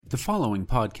The following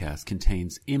podcast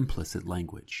contains implicit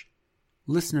language.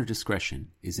 Listener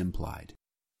discretion is implied.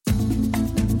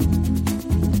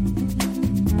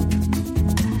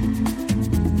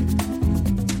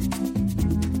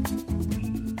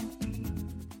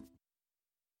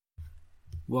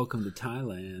 Welcome to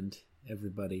Thailand,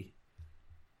 everybody.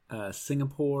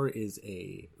 Singapore is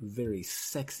a very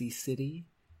sexy city,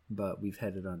 but we've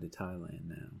headed on to Thailand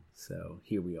now, so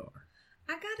here we are.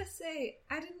 I gotta say,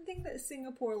 I didn't think that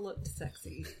Singapore looked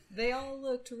sexy. They all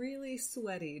looked really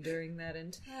sweaty during that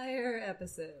entire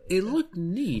episode. It looked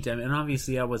neat. I mean,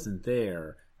 obviously I wasn't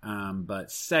there,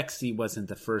 but sexy wasn't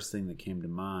the first thing that came to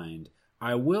mind.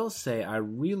 I will say I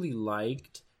really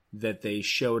liked that they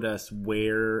showed us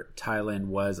where Thailand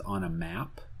was on a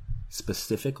map.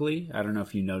 Specifically, I don't know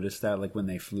if you noticed that, like when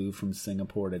they flew from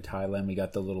Singapore to Thailand, we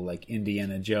got the little like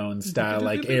Indiana Jones style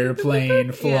like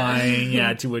airplane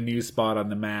flying to a new spot on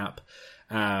the map.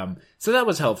 So that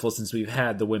was helpful since we've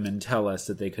had the women tell us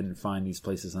that they couldn't find these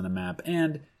places on a map,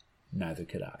 and neither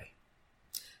could I.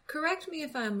 Correct me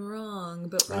if I'm wrong,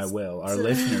 but I will. Our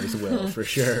listeners will, for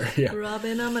sure. Yeah.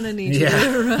 Robin, I'm going to need you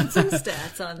to run some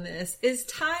stats on this. Is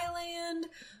Thailand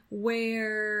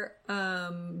where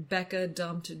Becca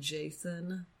dumped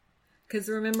Jason? Because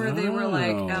remember they were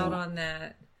like out on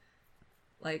that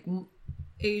like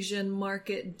Asian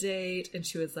market date, and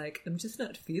she was like, "I'm just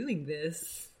not feeling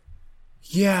this."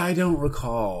 Yeah, I don't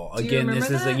recall. Again, this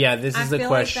is a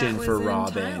question for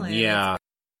Robin. Yeah.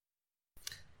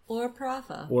 Or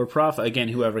Prafa. Again,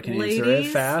 whoever can answer it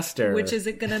faster. Which is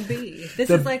it going to be? This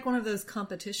is like one of those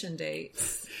competition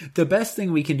dates. The best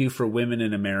thing we can do for women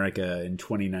in America in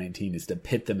 2019 is to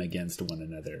pit them against one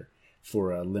another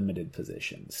for limited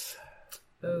positions.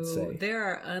 Oh, there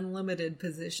are unlimited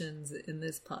positions in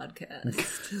this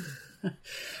podcast.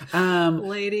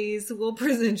 Ladies, we'll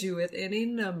present you with any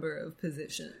number of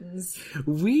positions.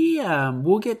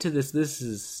 We'll get to this. This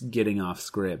is getting off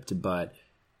script, but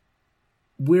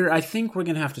I think we're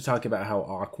going to have to talk about how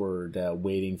awkward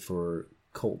waiting for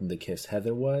Colton to kiss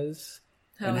Heather was.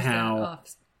 How is that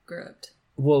off script?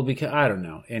 Well, because I don't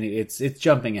know, and it's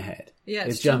jumping ahead. Yeah,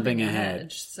 it's jumping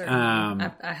ahead. Certainly,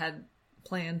 I had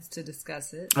plans to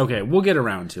discuss it. Okay, we'll get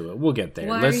around to it. We'll get there.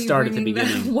 Let's start at the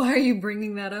beginning. Why are you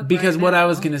bringing that up? Because what I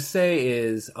was going to say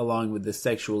is, along with the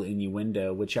sexual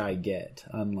innuendo, which I get,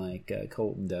 unlike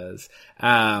Colton does.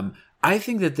 I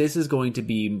think that this is going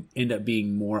to end up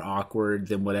being more awkward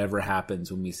than whatever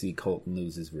happens when we see Colton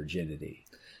lose his virginity.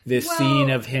 This scene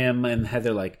of him and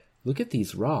Heather like, look at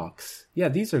these rocks. Yeah,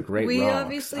 these are great rocks. We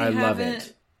obviously I love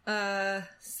haven't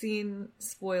seen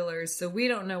spoilers, so we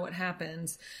don't know what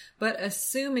happens. But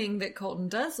assuming that Colton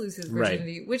does lose his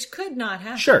virginity, which could not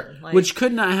happen. Sure, which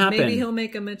could not happen. Maybe he'll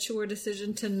make a mature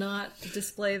decision to not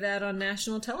display that on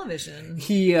national television.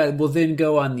 He will then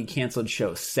go on the canceled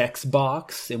show Sex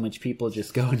Box, in which people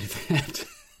just go into that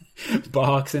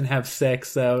box and have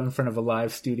sex in front of a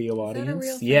live studio audience. Is that a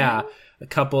real thing? Yeah,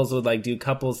 couples would do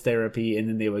couples therapy, and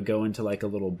then they would go into like a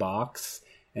little box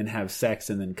and have sex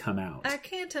and then come out. I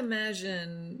can't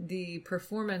imagine the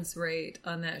performance rate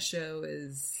on that show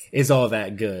is all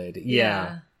that good.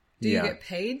 Yeah. Do you get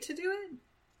paid to do it?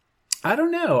 I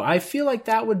don't know. I feel like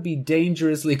that would be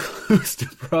dangerously close to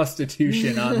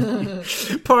prostitution on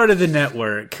part of the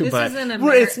network. This but is an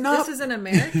it's not. This is an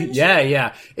American show?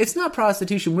 Yeah. It's not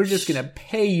prostitution. We're just going to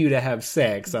pay you to have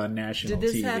sex on national TV. Did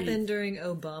this happen during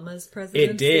Obama's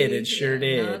presidency? It did. It sure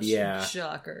did. Yeah.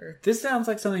 Shocker. This sounds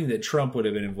like something that Trump would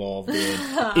have been involved in.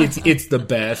 It's the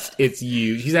best. It's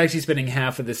huge. He's actually spending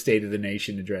half of the State of the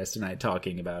Nation address tonight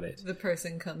talking about it. The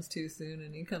person comes too soon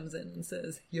and he comes in and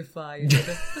says, "You're fired."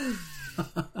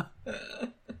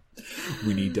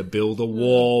 We need to build a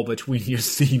wall between your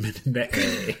semen and the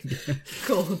egg.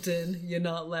 Colton, you're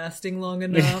not lasting long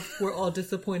enough. We're all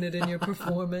disappointed in your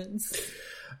performance.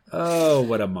 Oh,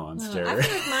 what a monster. I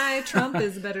feel like my Trump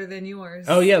is better than yours.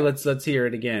 Oh yeah, let's hear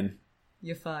it again.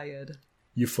 You're fired.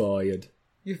 You're fired.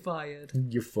 You're fired.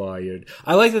 You're fired.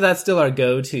 I like that that's still our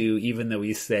go-to, even though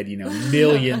we said,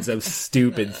 millions of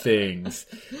stupid things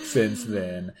since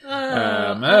then.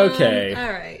 Okay.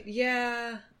 All right.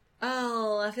 Yeah.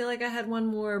 Oh, I feel like I had one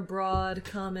more broad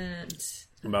comment.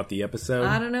 About the episode?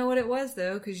 I don't know what it was,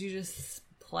 though, because you just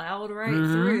plowed right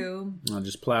through. I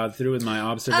just plowed through with my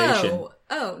observation.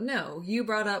 Oh, no. You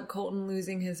brought up Colton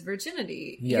losing his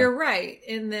virginity. Yeah. You're right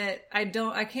in that I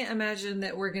can't imagine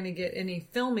that we're going to get any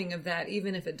filming of that,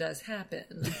 even if it does happen.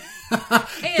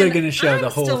 They're going to show the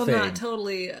whole thing. I'm still not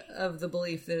totally of the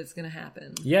belief that it's going to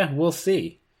happen. Yeah, we'll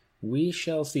see. We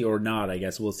shall see, or not, I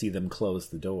guess. We'll see them close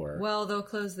the door. Well, they'll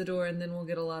close the door and then we'll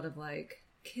get a lot of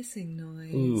kissing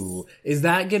noise. Ooh. Is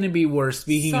that going to be worse?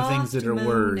 Speaking of things that are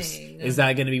worse, moaning. is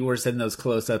that going to be worse than those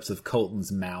close-ups of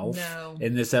Colton's mouth No.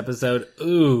 in this episode?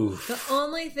 Ooh. The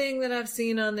only thing that I've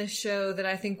seen on this show that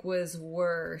I think was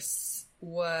worse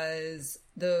was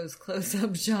those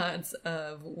close-up shots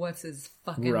of what's his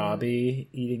fucking... Robbie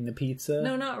eating the pizza?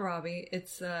 No, not Robbie.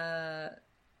 It's,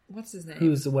 what's his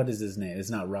name? What is his name? It's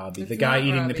not Robbie. It's the guy not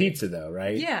eating Robbie. the pizza, though,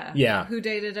 right? Yeah. Yeah. Who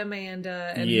dated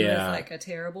Amanda and who Yeah. was like a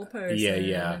terrible person.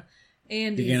 Yeah.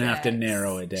 Andy's You're going to have to ex.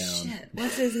 narrow it down. Shit.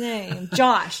 What's his name?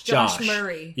 Josh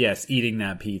Murray. Yes, eating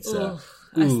that pizza. Ugh,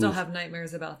 I still have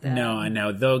nightmares about that. No, I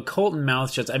know. The Colton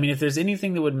mouth shots. I mean, if there's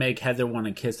anything that would make Heather want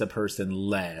to kiss a person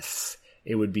less,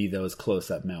 it would be those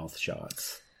close-up mouth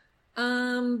shots.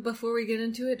 Before we get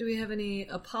into it, do we have any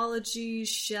apologies,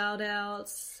 shout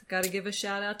outs? Got to give a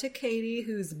shout out to Katie,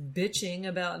 who's bitching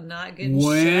about not getting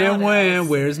shout outs.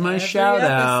 Where's my every shout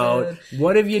out? episode.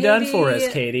 What have you done for us,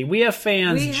 Katie, Katie? We have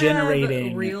fans We generating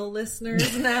have real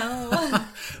listeners now.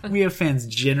 we have fans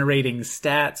generating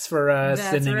stats for us,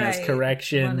 That's sending right. us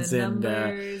corrections Running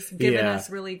numbers, giving yeah. us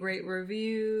really great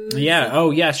reviews. Yeah.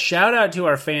 Oh, yeah. Shout out to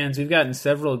our fans. We've gotten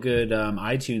several good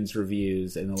iTunes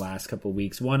reviews in the last couple of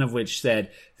weeks. One of which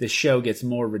said the show gets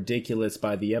more ridiculous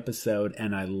by the episode,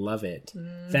 and I love it.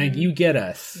 Thank you. Get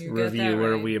us, You got that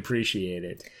reviewer. right. We appreciate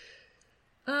it.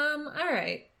 All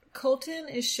right. Colton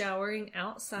is showering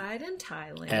outside in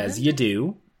Thailand. As you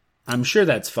do. I'm sure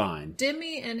that's fine.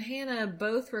 Demi and Hannah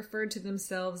both referred to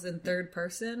themselves in third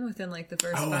person within like the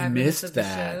first Oh, 5 I minutes missed of the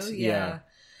that. show. Yeah.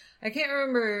 I can't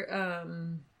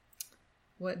remember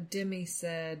what Demi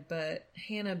said, but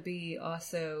Hannah B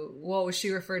also, well, she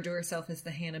referred to herself as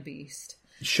the Hannah Beast.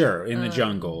 Sure. In the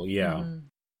jungle. Yeah. Mm-hmm.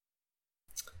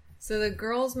 So the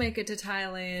girls make it to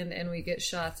Thailand, and we get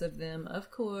shots of them,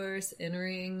 of course,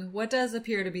 entering what does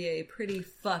appear to be a pretty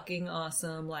fucking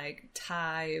awesome, like,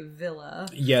 Thai villa.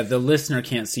 Yeah, the listener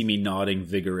can't see me nodding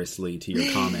vigorously to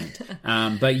your comment.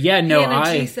 But yeah, no,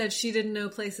 Hannah G said she didn't know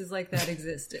places like that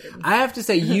existed. I have to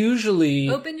say, usually...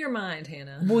 Open your mind,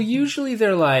 Hannah. Well, usually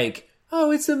they're like,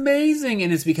 oh, it's amazing.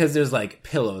 And it's because there's like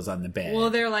pillows on the bed. Well,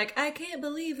 they're like, I can't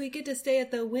believe we get to stay at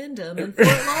the Wyndham in Fort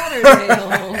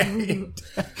Lauderdale.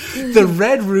 The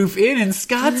Red Roof Inn in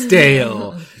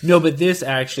Scottsdale. No, but this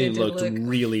actually It did looked look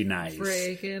really nice.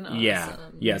 Freaking awesome.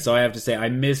 Yeah. So I have to say, I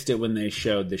missed it when they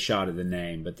showed the shot of the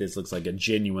name, but this looks like a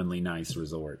genuinely nice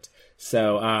resort.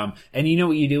 So, and you know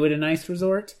what you do at a nice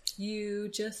resort? You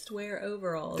just wear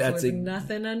overalls That's with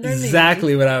nothing underneath.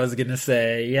 Exactly what I was going to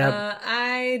say. Yeah.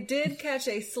 I did catch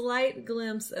a slight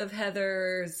glimpse of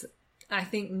Heather's, I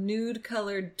think,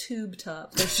 nude-colored tube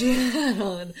top that she had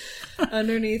on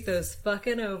underneath those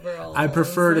fucking overalls. I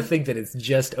prefer to think that it's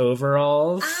just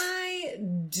overalls. I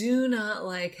do not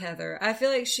like Heather. I feel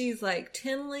like she's like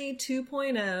Tinley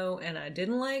 2.0, and I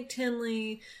didn't like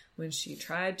Tinley when she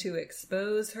tried to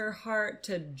expose her heart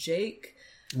to Jake.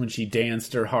 When she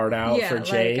danced her heart out Yeah, for like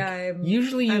Jake.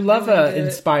 Usually you I'm love going a to-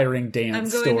 inspiring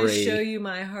dance I'm going story. to show you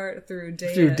my heart through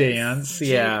dance. Through dance, Jake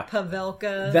yeah.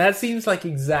 Pavelka. That seems like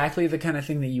exactly the kind of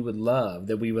thing that you would love.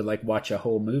 That we would like watch a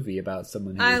whole movie about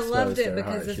someone who I exposed loved it their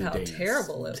because heart of through how dance.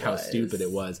 terrible it How was. stupid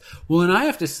it was. Well, and I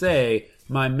have to say,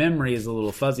 my memory is a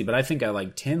little fuzzy, but I think I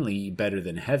like Tinley better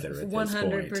than Heather at this point.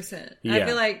 100%. Yeah. I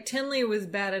feel like Tinley was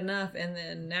bad enough, and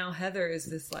then now Heather is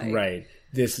this like Right.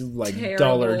 This like terrible-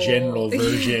 Dollar General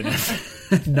version,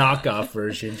 knockoff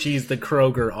version. She's the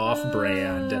Kroger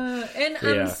off-brand. And Yeah.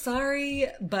 I'm sorry,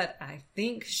 but I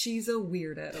think she's a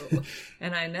weirdo.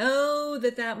 And I know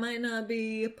that that might not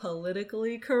be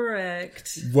politically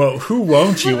correct. Whoa, who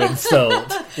won't you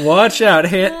insult? Watch out,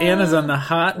 Anna's on the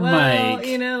hot Well, mic.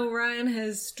 you know, Ryan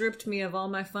has stripped me of all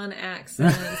my fun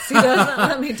accents. He doesn't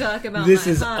let me talk about This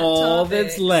my is hot all topics.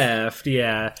 that's left,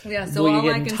 yeah. Yeah, so well, all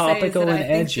you're I getting can say is topical that and I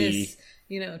think edgy. this,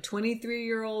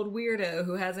 23-year-old weirdo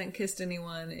who hasn't kissed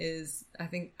anyone is, I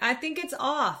think it's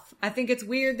off. I think it's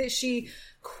weird that she,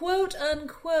 quote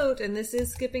unquote, and this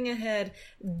is skipping ahead,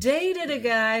 dated a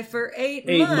guy for 8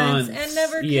 months and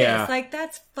never kissed. Yeah. Like,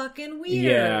 that's fucking weird.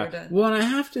 Yeah. Well, and I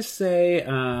have to say,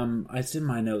 it's in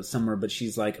my notes somewhere, but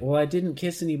she's like, well, I didn't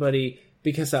kiss anybody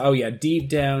because, deep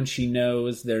down she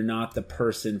knows they're not the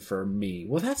person for me.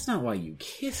 Well, that's not why you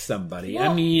kiss somebody.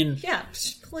 Well, I mean... Yeah,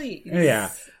 please. Yeah.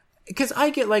 Because I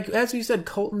get, like, as we said,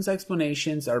 Colton's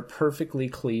explanations are perfectly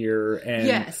clear and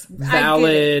Yes, valid. I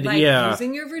get it. Like, yeah.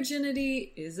 losing your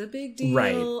virginity is a big deal.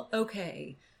 Right.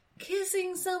 Okay.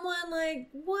 Kissing someone, like,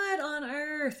 what on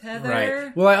earth, Heather?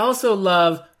 Right. Well, I also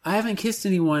love I haven't kissed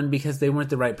anyone because they weren't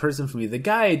the right person for me. The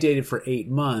guy I dated for 8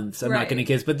 months, I'm not going to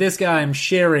kiss. But this guy I'm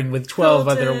sharing with 12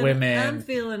 other women. I'm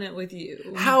feeling it with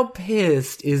you. How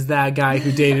pissed is that guy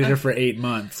who dated her for 8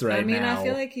 months now? I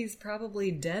feel like he's probably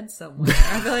dead somewhere.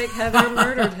 I feel like Heather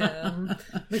murdered him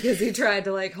because he tried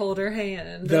to like hold her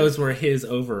hand. Those were his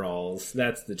overalls.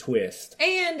 That's the twist.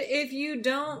 And if you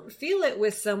don't feel it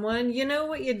with someone, you know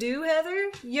what you do,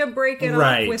 Heather? You break it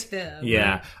off with them.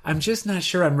 Yeah. I'm just not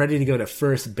sure I'm ready to go to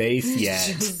first base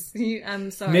yet. I'm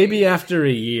sorry. Maybe after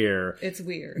a year. It's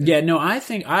weird. Yeah, no,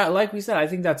 like we said, I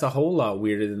think that's a whole lot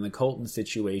weirder than the Colton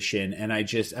situation. And I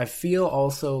feel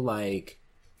also like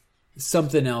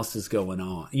something else is going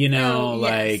on. You know,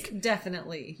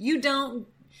 definitely. You don't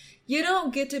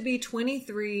get to be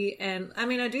 23 and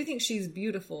I do think she's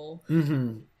beautiful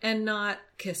and not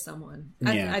kiss someone.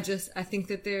 I think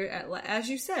that there, as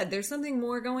you said, there's something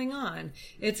more going on.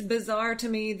 It's bizarre to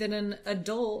me that an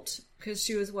adult, because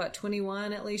she was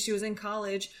 21, at least she was in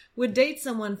college, would date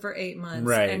someone for 8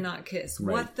 months and not kiss.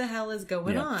 Right. What the hell is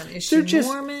going on? Is she just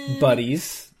Mormon?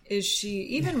 Buddies. Is she,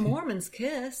 even Mormons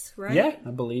kiss, right? Yeah, I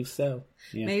believe so.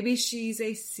 Yeah. Maybe she's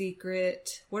a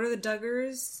secret, what are the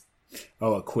Duggars?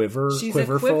 Oh, a quiver? She's a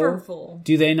quiverful.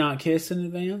 Do they not kiss in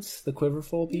advance, the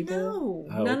quiverful people?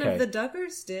 No, none of the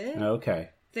Duggars did. Okay.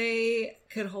 They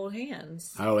could hold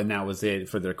hands. Oh, and that was it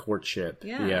for their courtship.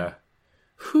 Yeah.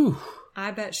 Whew.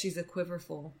 I bet she's a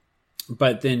quiverful.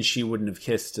 But then she wouldn't have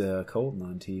kissed Colton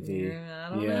on TV. I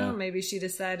don't know. Maybe she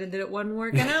decided that it wasn't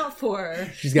working out for her.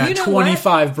 She's got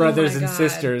 25 brothers and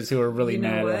sisters who are really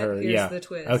mad at her. Here's the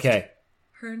twist. Okay.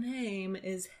 Her name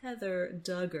is Heather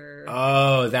Duggar.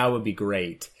 Oh, that would be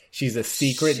great. She's a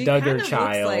secret Duggar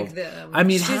child. Looks like them.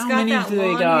 She's how many do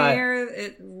they got? Hair.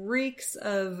 It reeks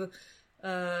of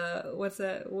what's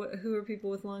that? Who are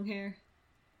people with long hair?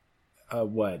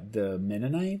 What, the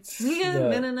Mennonites? Yeah,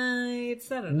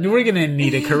 Mennonites. I don't know. We're going to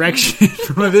need a correction.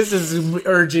 This is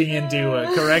urging into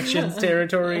a corrections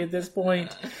territory at this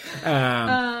point.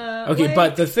 Okay,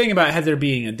 but the thing about Heather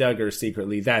being a Duggar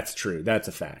secretly, that's true. That's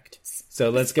a fact. So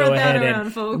let's go ahead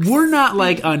and... folks. We're not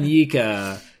like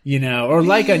Anyika, or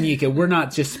like Anyika, we're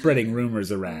not just spreading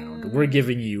rumors around. We're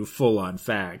giving you full-on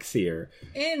facts here.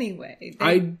 Anyway. Go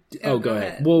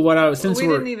ahead. Well, we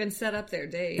didn't even set up their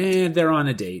date. And they're on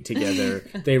a date together.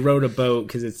 They rode a boat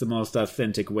because it's the most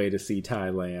authentic way to see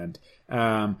Thailand.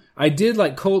 I did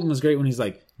like Colton was great when he's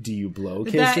like, do you blow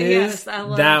kisses? Yes, I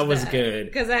loved that was good.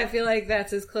 Because I feel like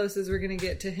that's as close as we're going to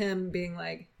get to him being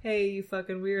like, hey, you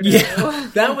fucking weirdo. Yeah,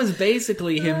 that was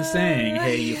basically him saying,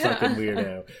 hey, you fucking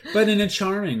weirdo. But in a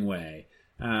charming way.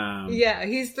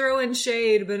 He's throwing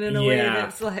shade, but in a way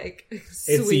that's like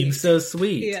sweet. It seems so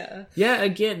sweet. Yeah. Yeah,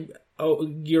 again,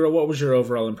 what was your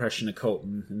overall impression of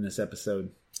Colton in this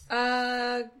episode?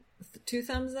 2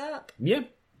 thumbs up. Yeah.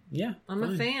 Yeah. I'm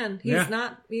a fan. He's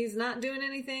not doing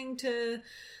anything to,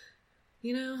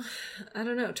 I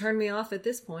don't know, turn me off at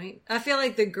this point. I feel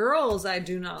like the girls I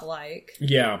do not like.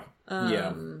 Yeah.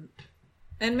 And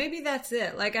maybe that's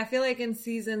it. Like, I feel like in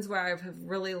seasons where I've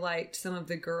really liked some of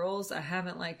the girls, I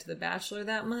haven't liked The Bachelor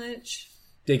that much.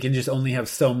 They can just only have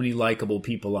so many likable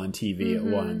people on TV at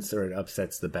once, or it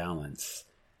upsets the balance.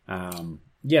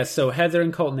 So Heather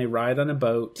and Colton, they ride on a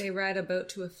boat. They ride a boat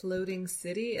to a floating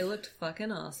city. It looked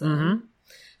fucking awesome. Mm-hmm.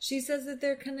 She says that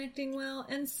they're connecting well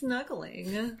and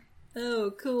snuggling.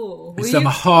 Oh, cool. Some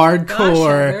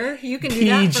hardcore you can do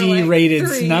that for like PG-rated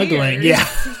 3 snuggling. years.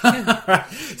 Yeah.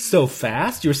 So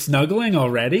fast? You're snuggling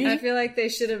already? I feel like they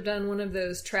should have done one of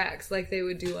those tracks like they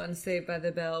would do on Saved by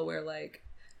the Bell where like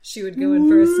she would go in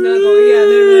for a snuggle. Yeah,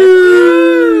 they're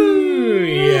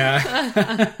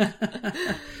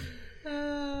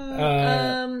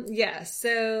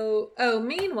like,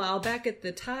 meanwhile, back at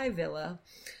the Thai villa,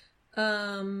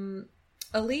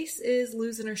 Elise is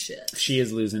losing her shit. She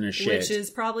is losing her shit. Which is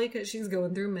probably because she's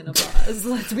going through menopause,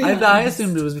 let's be honest. I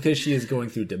assumed it was because she is going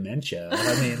through dementia.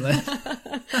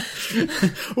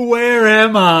 Where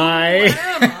am I?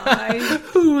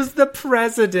 Who's the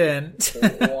president?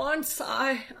 Once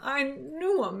I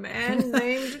knew a man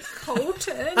named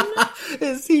Colton.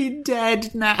 Is he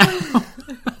dead now?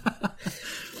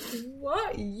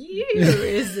 What year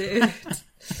is it?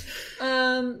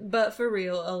 But for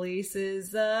real, Elise is,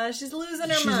 she's losing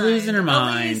her mind. She's losing her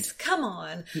mind. Elise, come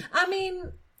on. I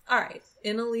mean, alright,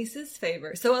 in Elise's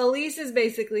favor. So Elise is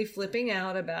basically flipping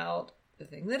out about the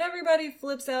thing that everybody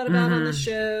flips out about on the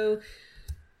show.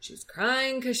 She's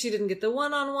crying because she didn't get the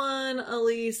one-on-one.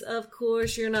 Elise, of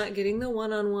course, you're not getting the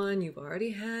one-on-one. You've already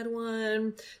had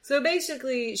one. So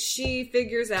basically, she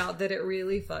figures out that it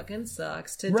really fucking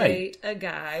sucks to date a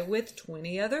guy with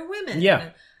 20 other women. Yeah.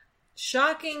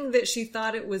 shocking that she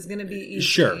thought it was going to be easy.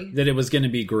 Sure, that it was going to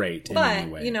be great. But,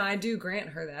 I do grant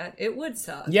her that. It would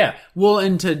suck. Yeah. Well,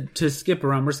 and to skip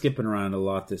around, we're skipping around a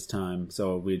lot this time,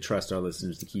 so we trust our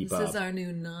listeners to keep up. This is our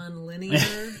new non-linear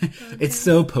podcast. It's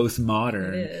so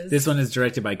postmodern. It is. This one is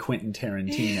directed by Quentin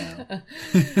Tarantino.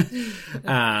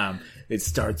 It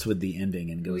starts with the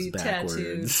ending and goes backwards. We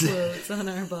tattoo quotes on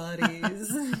our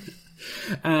bodies.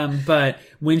 But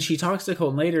when she talks to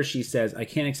Colton later, she says, I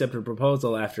can't accept her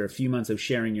proposal after a few months of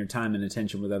sharing your time and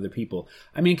attention with other people.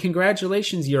 I mean,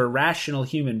 congratulations, you're a rational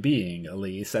human being,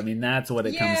 Elise. I mean, that's what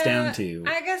it comes down to.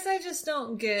 I guess I just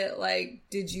don't get,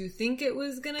 did you think it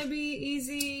was going to be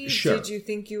easy? Sure. Did you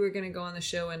think you were going to go on the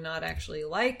show and not actually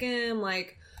like him?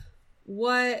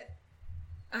 What?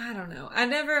 I don't know. I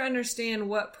never understand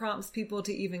what prompts people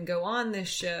to even go on this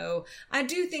show. I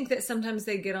do think that sometimes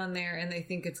they get on there and they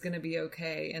think it's going to be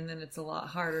okay, and then it's a lot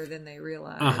harder than they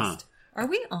realized. Uh-huh. Are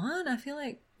we on? I feel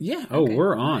like... Yeah. Oh, okay,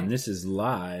 we're on. Right. This is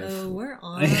live. Oh, we're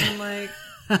on.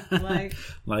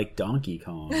 Like Donkey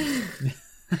Kong.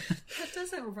 That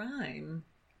doesn't rhyme.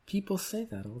 People say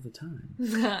that all the time.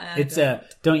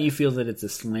 Don't you feel that it's a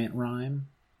slant rhyme?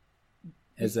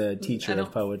 As a teacher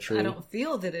of poetry, I don't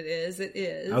feel that it is. It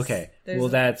is. Okay.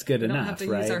 That's good enough, right? We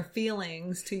don't have to use our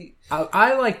feelings to...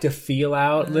 I like to feel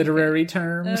out literary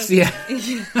terms. Okay.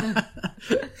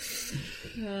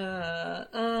 Yeah.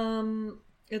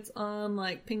 It's on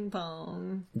like ping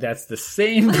pong. That's the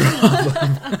same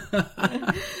problem.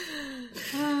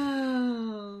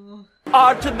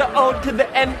 R to the O to the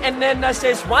N, and then I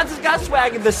say Swanson's got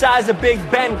swagger the size of Big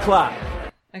Ben Club.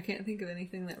 I can't think of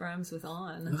anything that rhymes with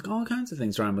on. Look, all kinds of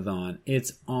things rhyme with on.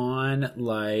 It's on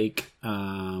like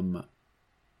John.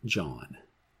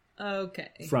 Okay.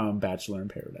 From Bachelor in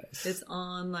Paradise. It's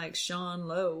on like Sean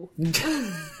Lowe.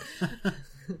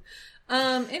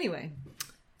 Anyway.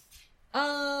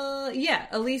 Yeah,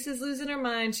 Elise is losing her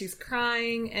mind. She's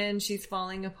crying and she's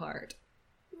falling apart.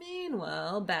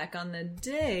 Meanwhile, back on the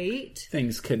date,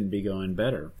 things couldn't be going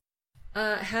better.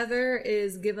 Heather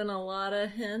is given a lot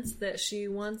of hints that she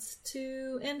wants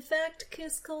to, in fact,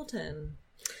 kiss Colton.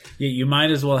 Yeah, you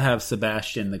might as well have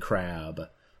Sebastian the Crab,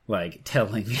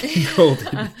 telling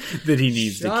Colton that he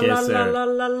needs to kiss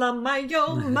her. My,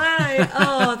 oh, my.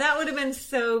 Oh, that would have been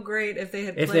so great if they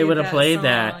had played that. If they would have played song.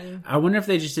 that. I wonder if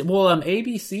they just... Well,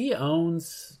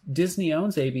 Disney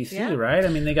owns ABC, right? I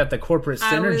mean, they got the corporate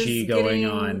synergy going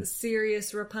on.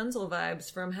 Serious Rapunzel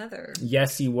vibes from Heather.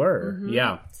 Yes, you were. Mm-hmm.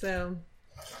 Yeah. So...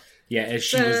 Yeah, as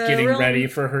she was getting ready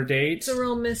for her date. It's a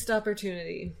real missed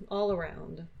opportunity all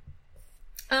around.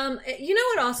 You know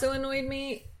what also annoyed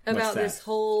me about this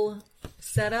whole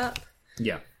setup?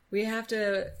 Yeah. We have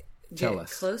to get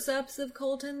close-ups of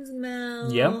Colton's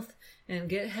mouth. Yep. And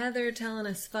get Heather telling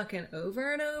us fucking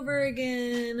over and over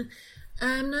again,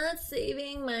 I'm not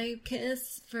saving my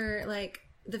kiss for,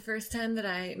 the first time that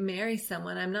I marry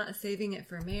someone. I'm not saving it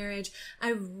for marriage. I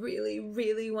really,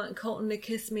 really want Colton to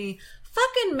kiss me.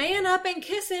 Fucking man up and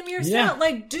kiss him yourself.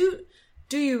 Yeah.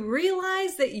 Do you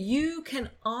realize that you can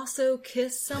also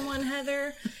kiss someone,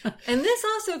 Heather? And this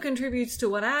also contributes to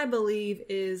what I believe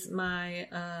is my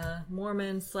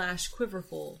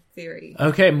Mormon/Quiverful theory.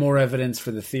 Okay, more evidence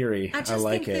for the theory. I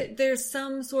think that there's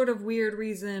some sort of weird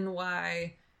reason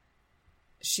why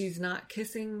she's not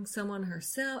kissing someone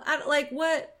herself.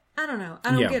 What? I don't know.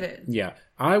 I don't get it. Yeah.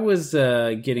 I was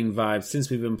getting vibes since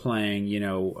we've been playing,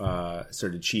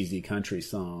 sort of cheesy country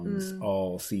songs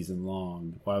all season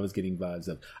long. Well, I was getting vibes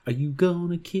of, are you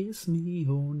gonna kiss me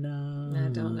or not? I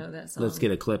don't know that song. Let's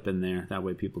get a clip in there. That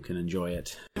way people can enjoy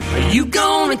it. Are you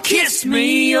gonna kiss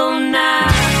me or not?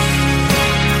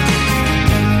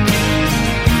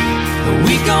 Are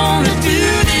we gonna do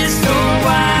this or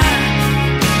what?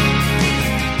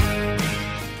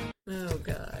 Oh,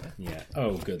 God. Yeah.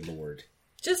 Oh, good Lord.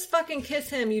 Just fucking kiss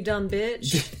him, you dumb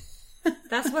bitch.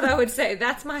 That's what I would say.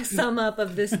 That's my sum up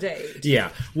of this date.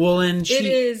 Yeah. Well, and it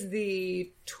is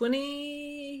the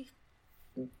 21st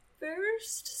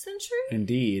century?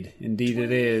 Indeed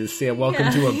it is. Yeah,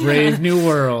 welcome to a brave new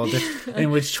world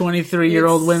in which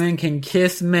 23-year-old women can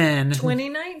kiss men.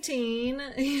 2019.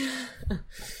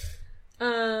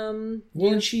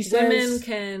 When she says women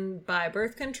can buy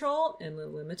birth control in a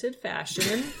limited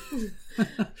fashion.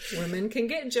 Women can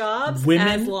get jobs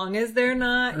as long as they're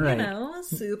not,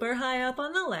 super high up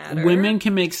on the ladder. Women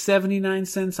can make 79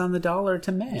 cents on the dollar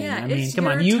to men. Yeah, I mean, come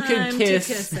on, you could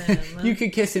kiss him. You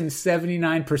could kiss him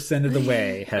 79% of the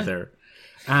way, Heather.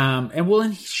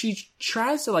 And she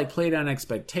tries to play down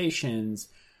expectations,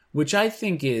 which I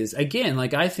think is, again,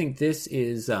 I think this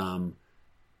is a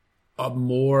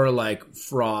more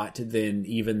fraught than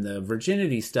even the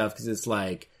virginity stuff, because it's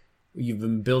you've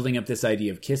been building up this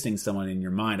idea of kissing someone in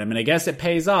your mind. I mean, I guess it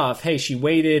pays off. Hey, she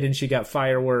waited and she got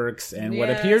fireworks and what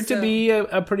appeared to be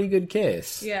a pretty good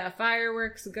kiss. Yeah,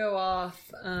 fireworks go off,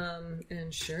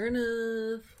 and sure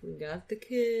enough, we got the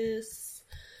kiss.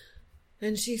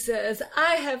 And she says,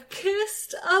 "I have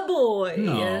kissed a boy."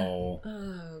 No.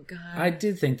 Oh, God. I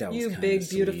did think that was you kind big, of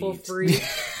beautiful sweet. freak.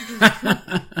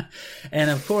 And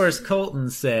of course, Colton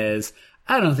says,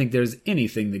 "I don't think there's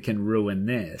anything that can ruin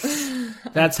this."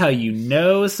 That's how you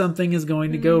know something is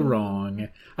going to go wrong.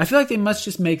 I feel like they must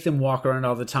just make them walk around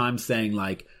all the time saying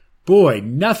like, "Boy,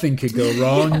 nothing could go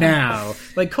wrong now."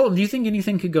 Like, Colton, do you think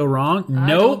anything could go wrong? Nope. I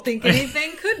don't think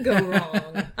anything could go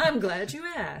wrong. I'm glad you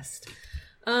asked.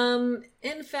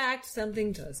 In fact,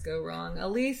 something does go wrong.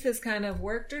 Elise has kind of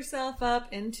worked herself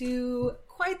up into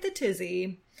quite the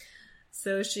tizzy.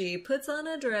 So she puts on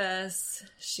a dress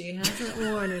she hasn't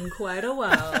worn in quite a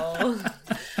while.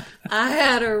 I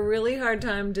had a really hard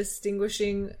time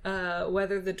distinguishing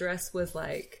whether the dress was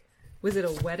was it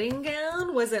a wedding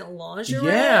gown? Was it lingerie?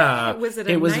 Yeah. Was it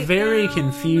It was very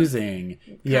nightgown? confusing.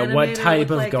 Yeah, Kinda what made her type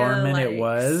look of like garment a, it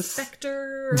was.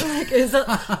 Spectre?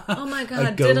 Oh my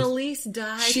God, did ghost. Elise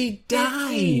die? She 50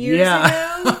 died. years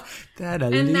Yeah. ago? That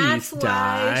And Elise that's why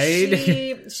died.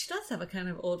 she does have a kind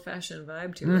of old-fashioned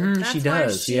vibe to her. That's she why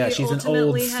does. she Yeah, she's an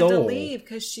ultimately old had to soul. leave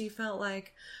because she felt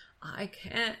like, I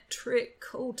can't trick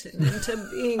Colton into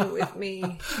being with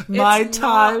me. My It's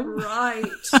time. not right.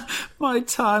 My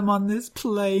time on this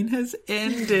plane has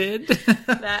ended.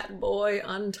 That boy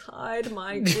untied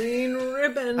my green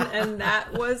ribbon, and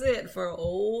that was it for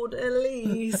old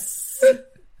Elise.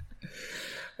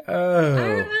 Oh. I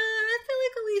feel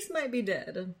like Elise might be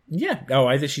dead. Yeah. Oh,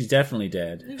 I think she's definitely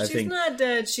dead. If I she's think not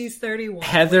dead, she's 31.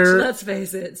 Heather- which, let's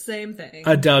face it, same thing.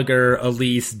 a Duggar,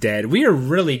 Elise dead. We are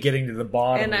really getting to the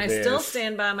bottom And of I this. still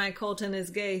stand by my Colton is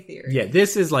gay theory. Yeah,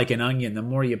 this is like an onion. The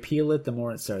more you peel it, the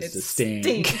more it starts It to stink.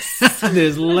 stinks.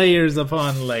 There's layers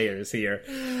upon layers here.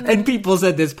 And people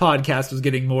said this podcast was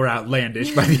getting more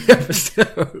outlandish by the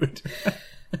episode.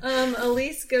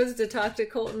 Elise goes to talk to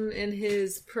Colton in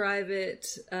his private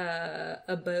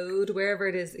abode, wherever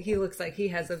it is. He looks like he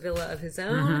has a villa of his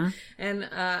own. Mm-hmm. And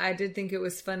I did think it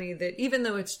was funny that even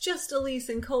though it's just Elise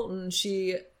and Colton,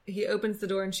 he opens the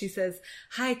door and she says,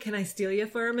 "Hi, can I steal you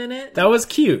for a minute?" That was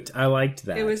cute. I liked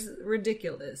that. It was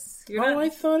ridiculous. You're Oh, not- I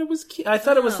thought it was cute. I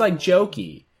thought it was like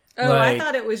jokey. I Like-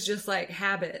 thought it was just like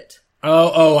habit.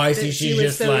 Oh, I see. That She's she was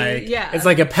just so- like, yeah. it's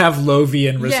like a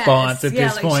Pavlovian response at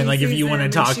this like point. she Like if sees you want to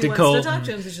him talk and she to wants Colton. to talk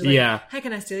to him, so she's like, Yeah. "Hey,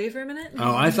 can I steal you for a minute?"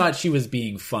 Oh, I thought she was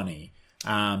being funny.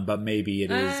 But maybe it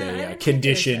is I a didn't think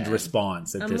conditioned it was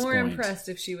response at I'm this more point. impressed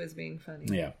if she was being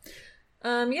funny. Yeah.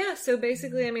 So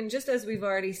basically, I mean, just as we've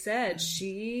already said,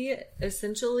 she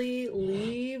essentially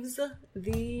leaves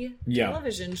the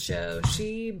television show.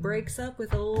 She breaks up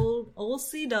with old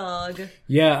Sea Dog.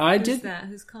 Yeah, I Who's did. that?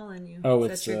 Who's calling you? Oh,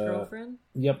 is it's, that your girlfriend?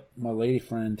 Yep, my lady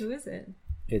friend. Who is it?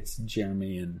 It's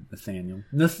Jeremy and Nathaniel.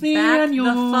 Back Nathaniel!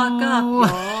 the fuck up,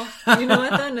 y'all. You know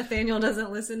what, though? Nathaniel doesn't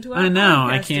listen to our I know.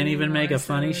 I podcast can't even anymore, make a so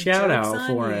funny shout out joke's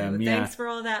for on you. him. Yeah. Thanks for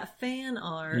all that fan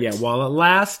art. Yeah, while it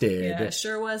lasted. Yeah, it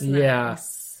sure was Yeah.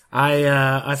 nice.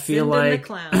 I feel Send in like the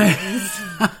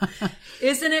clowns.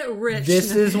 Isn't it rich?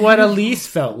 this is what Elise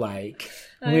felt like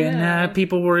when know.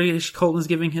 people were Colton's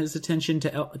giving his attention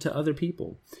to other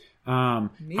people.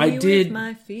 Me I did. with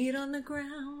my feet on the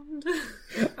ground.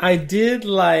 I did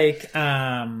like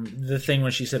the thing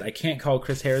where she said, "I can't call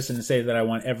Chris Harrison and say that I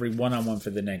want every one-on-one for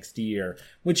the next year,"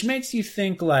 which makes you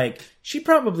think like she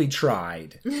probably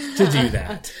tried to do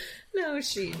that. No,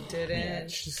 she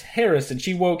didn't. She's Harrison.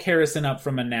 She woke Harrison up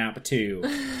from a nap too,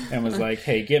 and was like,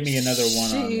 "Hey, get me another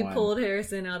one-on-one." She pulled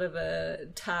Harrison out of a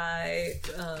Thai,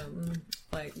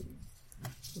 like,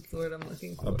 what's the word I'm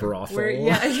looking for? A brothel. A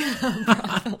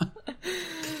brothel.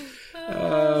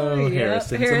 Oh, Yep.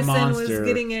 Harrison's a Harrison monster. was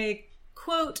getting a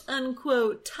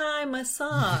quote-unquote Thai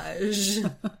massage.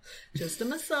 Just a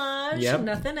massage, Yep.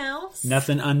 nothing else.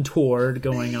 Nothing untoward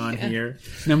going on here.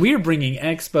 Now we are bringing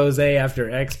expose after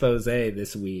expose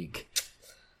this week.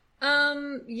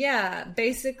 Yeah,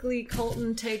 basically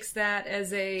Colton takes that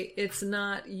as a it's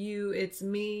not you, it's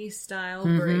me style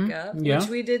breakup, Yeah. which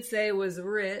we did say was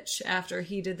rich after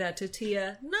he did that to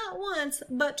Tia, not once,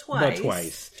 but twice.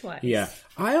 Twice. Yeah.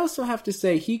 I also have to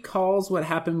say he calls what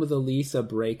happened with Elise a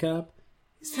breakup.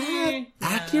 Is that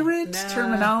accurate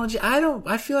terminology?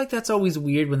 I feel like that's always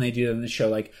weird when they do it on the show.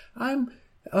 Like,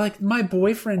 my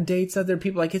boyfriend dates other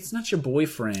people. Like, it's not your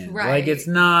boyfriend. Right. Like, it's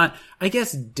not. I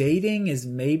guess dating is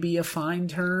maybe a fine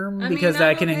term because I'm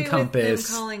that can okay encompass. with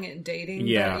them calling it dating.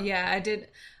 Yeah. But yeah,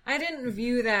 I didn't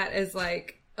view that as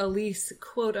like Elise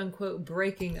quote unquote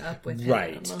breaking up with him.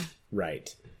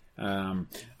 Right. All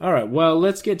right, well,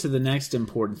 let's get to the next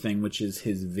important thing, which is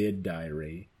his vid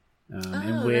diary.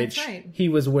 In which he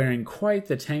was wearing quite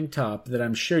the tank top that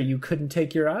I'm sure you couldn't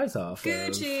take your eyes off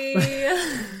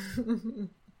Gucci.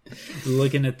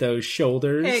 Looking at those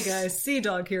shoulders. Hey guys,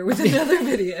 Sea-Dog here with another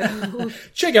video.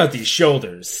 Check out these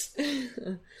shoulders.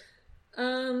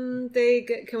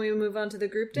 Can we move on to the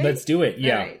group date? Let's do it,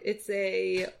 yeah. All right. It's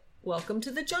a welcome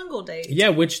to the jungle date. Yeah,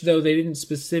 which though they didn't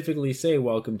specifically say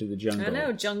welcome to the jungle. I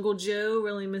know, Jungle Joe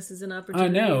really misses an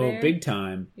opportunity. I know, there. big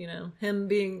time. You know, him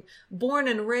being born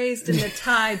and raised in the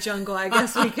Thai jungle, I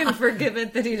guess we can forgive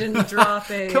it that he didn't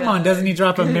drop a... Come on, doesn't he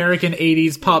drop American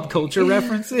 80s pop culture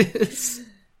references?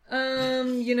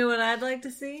 You know what I'd like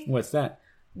to see? What's that?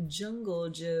 Jungle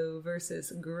Joe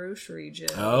versus Grocery Joe.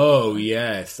 Oh,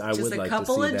 yes. I would like to see that. Just a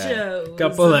couple of Joes.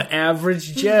 Couple of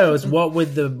average Joes. What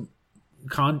would the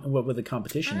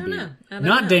competition be? I don't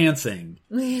not know. Dancing.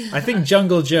 I think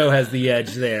Jungle Joe has the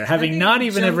edge there, having not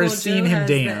even Jungle ever Joe seen him has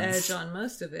dance. the edge on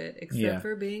most of it, except Yeah.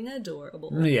 for being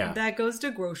adorable. Yeah. That goes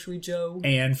to Grocery Joe.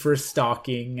 And for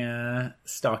stocking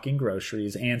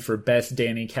groceries, and for best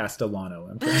Danny Castellano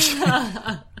impression.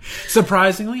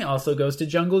 Surprisingly, also goes to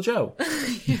Jungle Joe.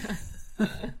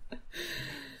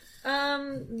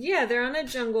 Yeah, they're on a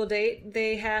jungle date.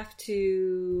 They have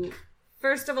to...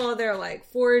 First of all, they're like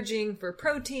foraging for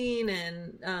protein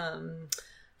and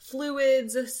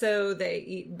fluids, so they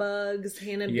eat bugs.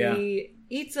 Hannah B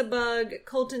eats a bug.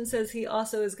 Colton says he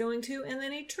also is going to, and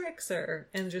then he tricks her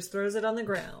and just throws it on the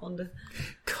ground.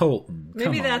 Colton.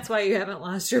 Maybe come on. that's why you haven't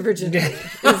lost your virginity.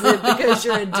 Is it because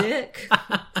you're a dick?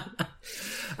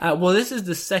 Well, this is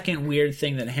the second weird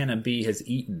thing that Hannah B has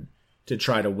eaten to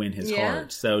try to win his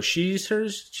heart. So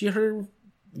her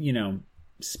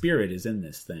spirit is in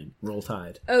this thing. Roll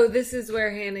Tide. Oh, this is where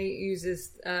Hannah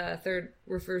uses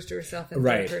refers to herself in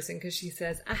Right. third person because she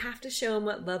says, "I have to show him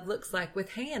what love looks like with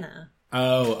Hannah."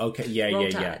 Oh, okay. Roll Yeah.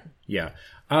 Tide. Yeah.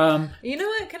 You know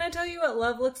what? Can I tell you what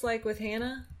love looks like with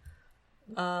Hannah?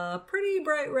 Pretty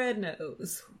bright red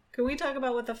nose. Can we talk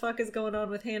about what the fuck is going on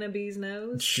with Hannah B's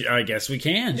nose? I guess we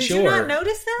can. Did sure. you not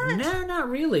notice that? No, not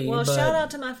really. Well, but... shout out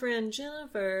to my friend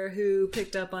Jennifer who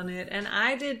picked up on it, and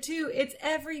I did too. It's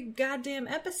every goddamn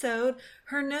episode.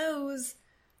 Her nose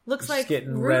looks like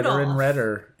getting Rudolph. redder and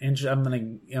redder.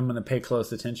 I'm gonna pay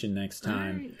close attention next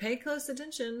time. All right, pay close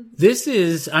attention. This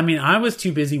is, I was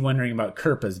too busy wondering about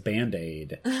Kirpa's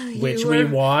Band-Aid, which we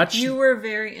watched. You were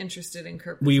very interested in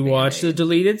Kirpa's We watched the Band-Aid.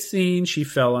 deleted scene. She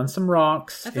fell on some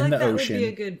rocks I feel in like the that ocean. would be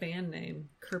a good band name,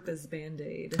 Kirpa's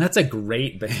Band-Aid. That's a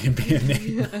great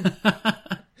Band-Aid.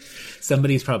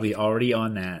 Somebody's probably already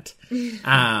on that.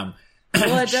 Well,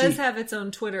 it does have its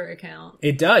own Twitter account.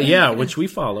 It does, yeah, which we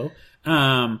follow.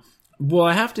 Well,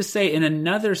 I have to say, in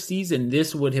another season,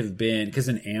 this would have been, because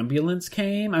an ambulance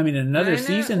came. In another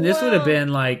season, this would have been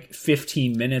like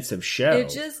 15 minutes of show. It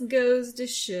just goes to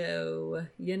show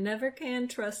you never can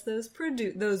trust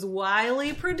those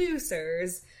wily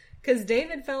producers. Because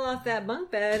David fell off that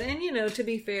bunk bed, and to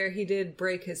be fair, he did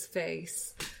break his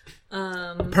face.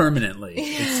 Permanently.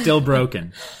 It's still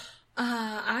broken.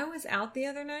 I was out the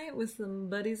other night with some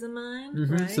buddies of mine,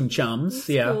 right? Some chums,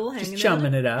 School, yeah. hanging Just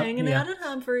chumming out, it up. Hanging yeah. out at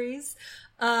Humphreys.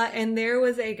 And there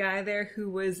was a guy there who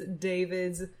was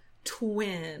David's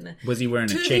twin. Was he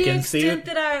wearing a To chicken the extent suit?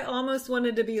 that I almost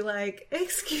wanted to be like,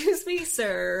 "Excuse me,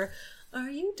 sir, are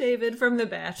you David from The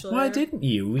Bachelor?" Why didn't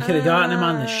you? We could have gotten him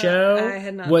on the show. I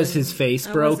had not Was been- his face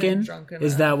I broken? wasn't drunk enough.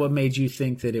 Is that what made you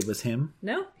think that it was him?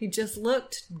 No, he just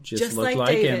looked Just like looked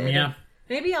like David. him, yeah.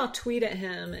 Maybe I'll tweet at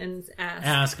him and ask.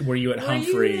 Ask, were you at Were you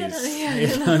Humphreys at-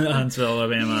 in Huntsville,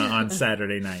 Alabama on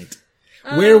Saturday night?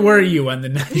 Where were you on the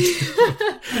night?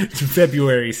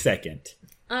 February 2nd.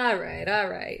 All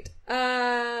right.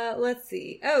 Let's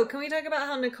see. Oh, can we talk about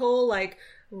how Nicole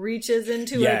reaches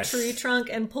into Yes. a tree trunk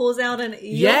and pulls out an eel?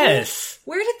 Yes.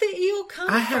 Where did the eel come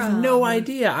from? I have no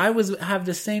idea. I have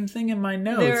the same thing in my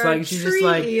notes. There are she's tree just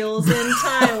like, eels in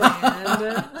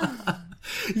Thailand.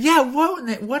 yeah,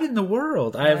 what in the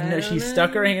world? She don't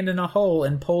stuck her hand in a hole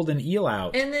and pulled an eel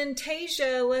out. And then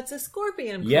Tasia lets a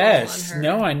scorpion crawl Yes. on her.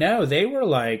 No, I know. They were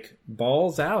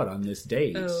balls out on this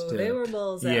date. Oh, they were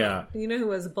balls out. Yeah. You know who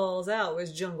was balls out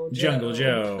was Jungle Joe. Jungle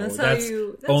Joe. That's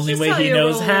only just way how he you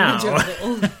knows roll in the how.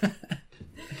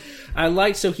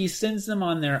 jungle. So he sends them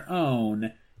on their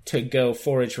own to go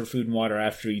forage for food and water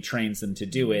after he trains them to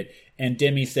do it. And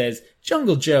Demi says,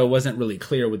 Jungle Joe wasn't really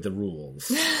clear with the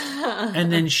rules.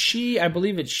 And then I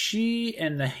believe it's she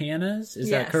and the Hannahs. Is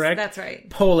that correct? That's right.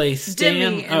 Pull a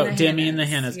Demi Demi and the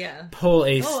Hannahs. Yeah. Pull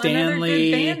a Oh, Stanley. another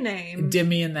good band name.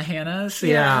 Demi and the Hannahs.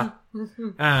 Yeah.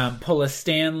 pull a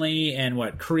Stanley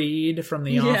and Creed from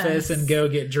The Yes. Office and go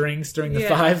get drinks during the Yeah.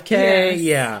 5K. Yes.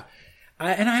 Yeah.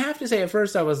 And I have to say, at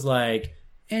first I was like,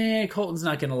 Colton's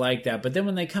not going to like that. But then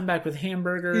when they come back with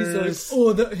hamburgers...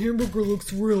 oh, that hamburger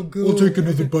looks real good. We'll take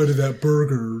another bite of that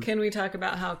burger. Can we talk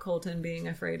about how Colton being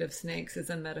afraid of snakes is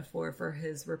a metaphor for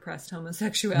his repressed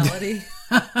homosexuality?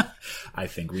 I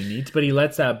think we need to. But he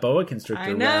lets that boa constrictor I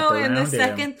wrap know, around and the him.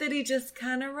 second that he just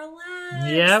kind of relaxed,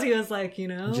 Yep. he was like,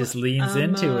 Just leans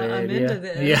into it. I'm into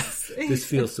this. Yeah. This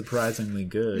feels surprisingly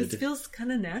good. This feels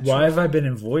kind of natural. Why have I been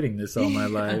avoiding this all my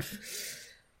life?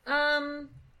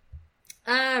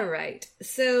 All right.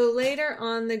 So later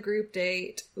on the group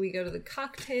date, we go to the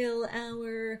cocktail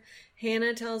hour.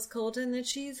 Hannah tells Colton that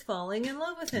she's falling in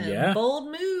love with him. Yeah.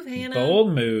 Bold move, Hannah.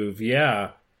 Bold move,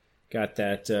 yeah. Got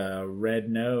that red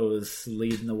nose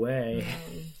leading the way.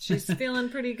 She's feeling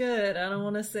pretty good. I don't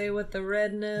want to say what the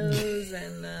red nose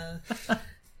and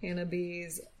Hannah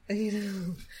B's,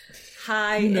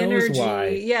 high Who knows energy. why?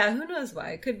 Yeah, who knows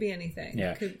why? It could be anything.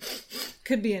 Yeah.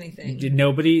 Could be anything.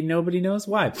 Nobody knows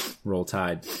why. Roll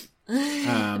Tide.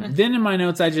 Then in my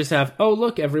notes I just have, oh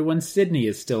look, everyone, Sydney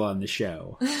is still on the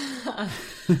show.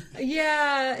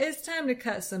 Yeah, it's time to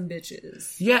cut some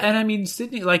bitches. Yeah, and I mean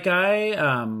Sydney, like I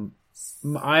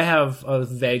have a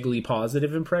vaguely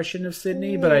positive impression of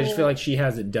Sydney, but I just feel like she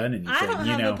hasn't done anything. I don't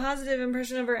you have know? a positive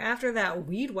impression of her after that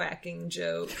weed whacking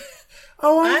joke.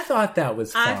 Oh, I thought that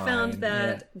was fine. I found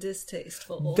that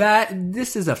distasteful.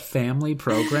 This is a family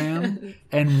program,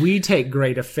 and we take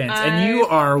great offense. And you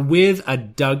are with a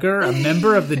Duggar, a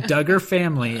member of the Duggar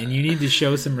family, and you need to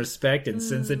show some respect and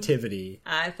sensitivity.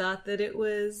 I thought that it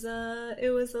was a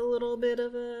little bit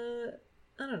of a,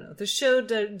 I don't know. The show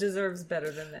deserves better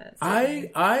than that. So.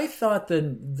 I thought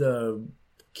the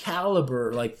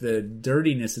caliber, like the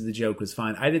dirtiness of the joke was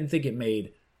fine. I didn't think it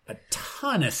made a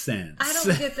ton of sense. I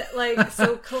don't get that. Like,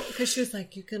 so cool, because she was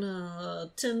like, "You gonna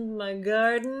tend my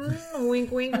garden?" Wink,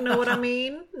 wink. Know what I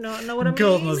mean? Know what I mean?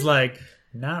 Colton was like,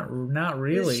 "Not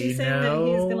really." Is she saying no.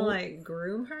 that he's gonna like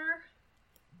groom her?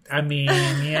 I mean,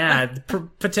 yeah,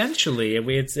 potentially.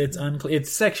 It's unclear.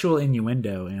 It's sexual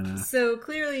innuendo, Anna. So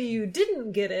clearly, you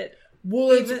didn't get it.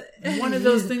 Well, it's one of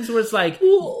those things where it's like,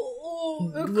 well,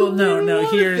 no.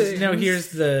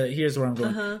 Here's where I'm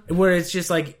going. Where it's just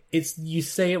like you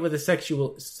say it with a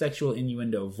sexual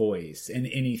innuendo voice, and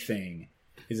anything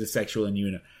is a sexual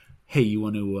innuendo. Hey, you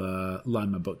want to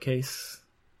line my bookcase?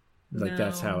 Like No.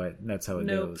 that's how it Nope,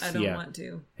 goes. I don't want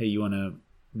to. Hey, you want to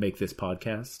make this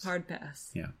podcast? Hard pass.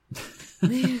 Yeah.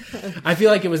 I feel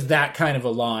like it was that kind of a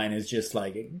line. It's just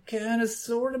like, it kind of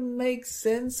sort of makes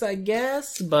sense, I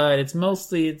guess, but it's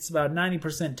about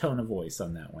 90% tone of voice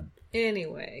on that one.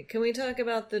 Anyway, can we talk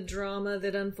about the drama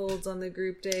that unfolds on the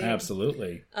group date?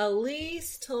 Absolutely.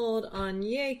 Elise told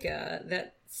Anyeka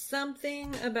that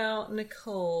something about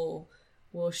Nicole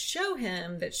will show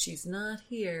him that she's not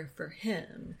here for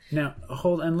him. Now,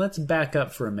 let's back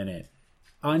up for a minute.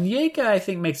 Anyeka, I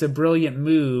think, makes a brilliant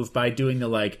move by doing the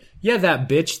that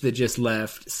bitch that just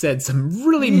left said some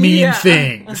really mean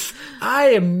things. I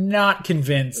am not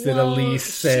convinced that Elise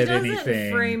said anything. She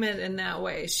doesn't frame it in that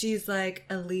way. She's like,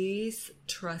 Elise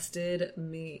trusted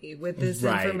me with this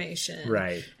information.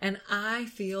 Right. And I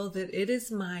feel that it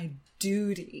is my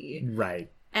duty Right.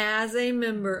 as a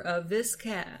member of this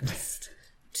cast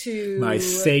to... My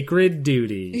sacred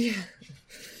duty.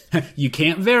 You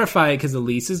can't verify it because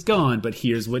Elise is gone, but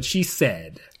here's what she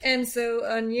said. And so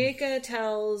Anyeka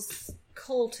tells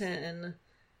Colton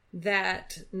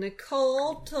that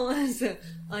Nicole told...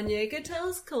 Anyeka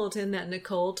tells Colton that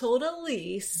Nicole told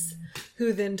Elise,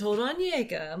 who then told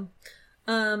Anyeka,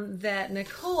 that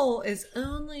Nicole is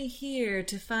only here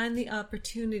to find the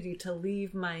opportunity to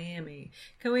leave Miami.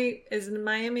 Is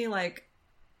Miami like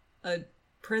a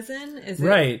prison? Is it,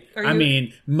 right. I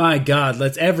mean, my God,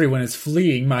 everyone is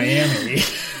fleeing Miami.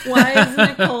 Why is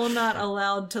Nicole not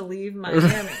allowed to leave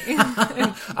Miami?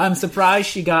 I'm surprised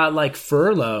she got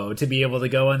furlough to be able to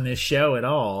go on this show at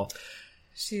all.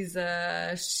 She's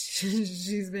been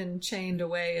chained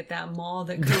away at that mall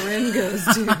that Corinne goes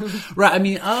to. Right. I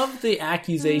mean, of the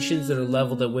accusations that are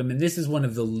leveled at women, this is one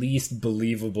of the least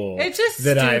believable it's just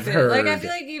that stupid. I've heard. I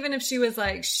feel like even if she was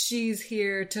she's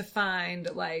here to find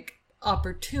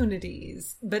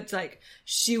opportunities, but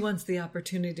she wants the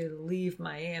opportunity to leave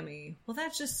Miami. Well,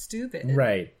 that's just stupid.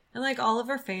 Right. And all of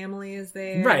her family is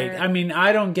there. Right. I mean,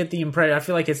 I don't get the impression. I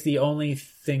feel like it's the only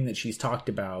thing that she's talked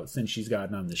about since she's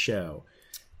gotten on the show.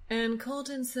 And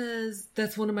Colton says,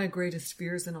 that's one of my greatest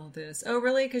fears in all this. Oh,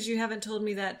 really? Because you haven't told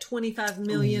me that 25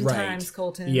 million times,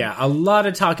 Colton. Yeah, a lot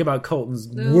of talk about Colton's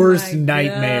worst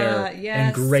nightmare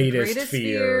and greatest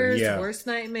fear. Fears, worst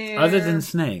nightmare. Other than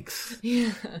snakes.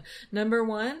 Yeah. Number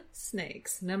 1,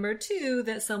 snakes. Number 2,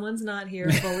 that someone's not here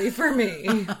fully for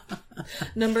me.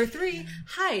 Number 3,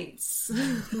 heights.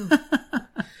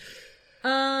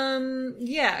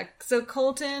 Yeah, so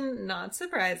Colton, not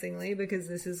surprisingly, because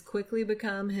this has quickly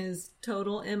become his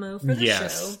total MO for the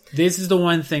show. This is the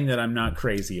one thing that I'm not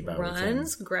crazy about.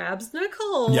 Runs, grabs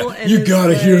Nicole. And you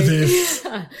gotta hear this.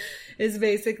 Is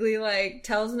basically like,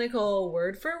 tells Nicole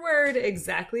word for word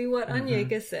exactly what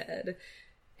Anyeka said.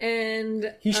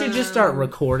 And he should just start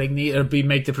recording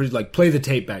make the producer like, play the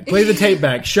tape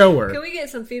back, show her. Can we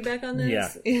get some feedback on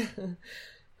this? Yeah.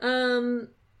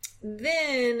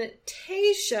 Then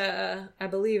Tayshia, I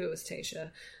believe it was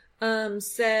Tayshia,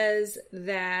 says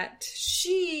that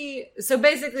so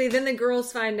basically then the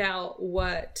girls find out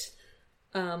what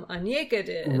Anyeka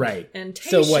did. Right. And Tayshia,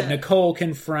 so what, Nicole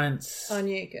confronts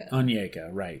Anyeka,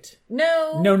 right.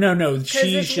 No.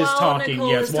 She's just talking.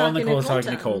 Yes, while Nicole's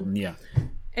talking to Colton, yeah.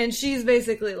 And she's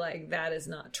basically like, that is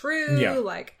not true. Yeah.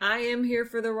 Like, I am here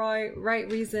for the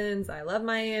right reasons. I love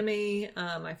Miami.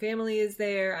 My family is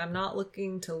there. I'm not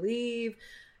looking to leave.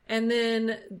 And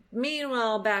then,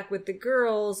 meanwhile, back with the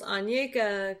girls,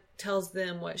 Anyeka tells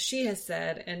them what she has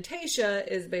said. And Tayshia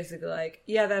is basically like,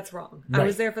 yeah, that's wrong. Right. I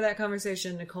was there for that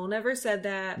conversation. Nicole never said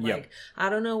that. Yep. Like, I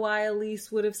don't know why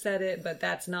Elise would have said it, but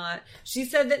that's not. She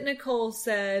said that Nicole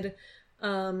said,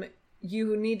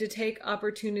 you need to take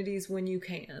opportunities when you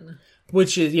can.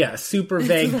 Which is, super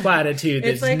vague platitude.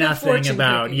 There's like nothing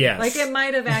about, cookie. Like it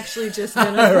might have actually just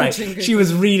been a fortune cookie. She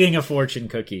was reading a fortune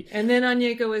cookie. And then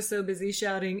Anyeka was so busy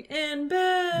shouting, in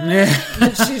bed,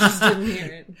 that she just didn't hear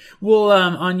it. Well,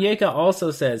 Anyeka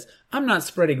also says, I'm not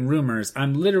spreading rumors.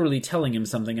 I'm literally telling him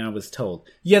something I was told.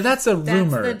 Yeah, that's a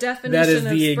rumor. That's the definition that is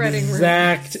of the spreading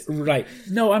exact rumors. Right.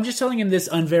 No, I'm just telling him this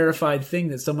unverified thing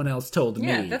that someone else told me.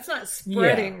 Yeah, that's not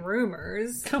spreading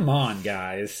rumors. Come on,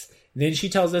 guys. Then she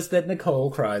tells us that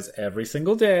Nicole cries every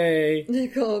single day.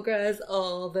 Nicole cries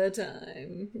all the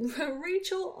time.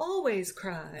 Rachel always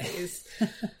cries.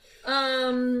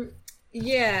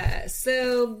 Yeah,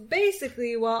 so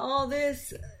basically while all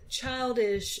this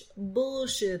childish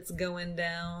bullshit's going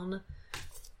down,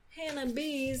 Hannah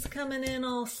B's coming in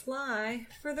all sly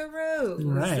for the rose.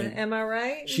 Right. Am I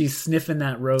right? She's sniffing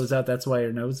that rose out. That's why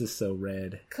her nose is so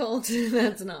red. Colton,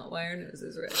 that's not why her nose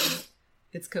is red.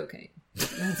 It's cocaine.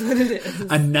 That's what it is.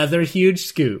 Another huge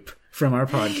scoop from our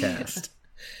podcast.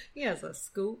 Yes, a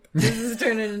scoop. This is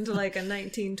turning into like a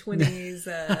 1920s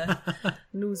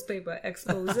newspaper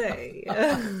expose.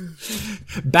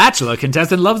 Bachelor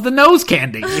contestant loves the nose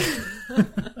candy.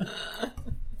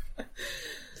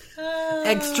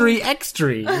 Extra.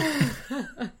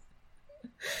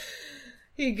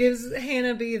 He gives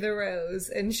Hannah B the rose,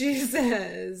 and she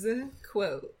says,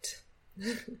 quote,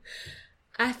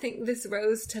 I think this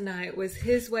rose tonight was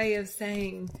his way of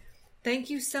saying,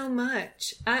 thank you so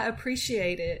much. I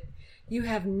appreciate it. You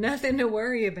have nothing to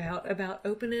worry about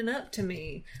opening up to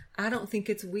me. I don't think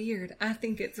it's weird. I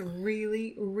think it's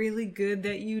really, really good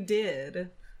that you did.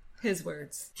 His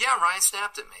words. Yeah, Ryan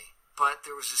snapped at me, but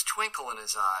there was this twinkle in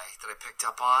his eye that I picked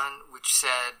up on, which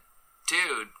said,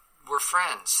 dude, we're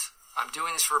friends. I'm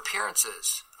doing this for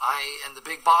appearances. I am the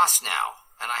big boss now,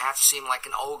 and I have to seem like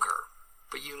an ogre.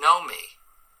 But you know me,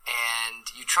 and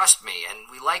you trust me, and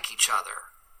we like each other,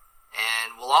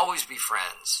 and we'll always be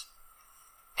friends.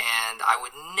 And I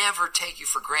would never take you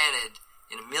for granted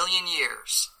in a million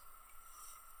years.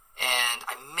 And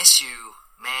I miss you,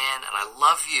 man, and I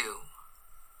love you.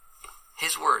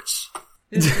 His words.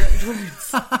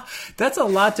 That's a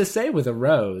lot to say with a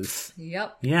rose.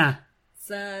 Yep. Yeah.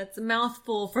 It's a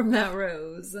mouthful from that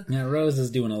rose. Yeah, Rose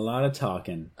is doing a lot of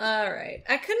talking. All right.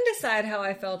 I couldn't decide how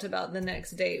I felt about the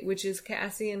next date, which is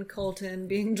Cassie and Colton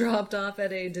being dropped off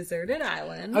at a deserted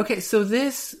island. Okay, so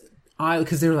this island,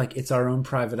 because they were like, it's our own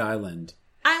private island.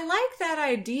 I like that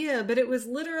idea, but it was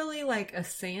literally like a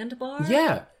sandbar.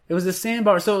 Yeah, it was a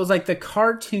sandbar. So it was like the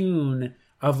cartoon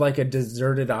of like a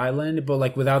deserted island, but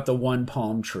like without the one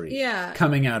palm tree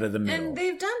coming out of the middle. And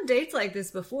they've done dates like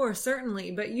this before, certainly,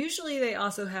 but usually they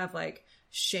also have like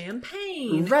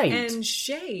champagne and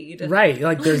shade. Right,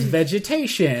 like there's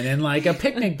vegetation and like a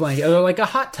picnic blanket or like a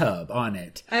hot tub on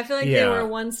it. I feel like they were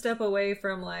one step away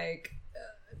from like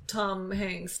Tom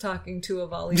Hanks talking to a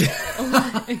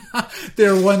volleyball.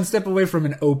 They're one step away from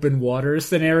an open water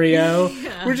scenario.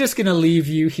 Yeah. We're just going to leave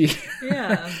you here.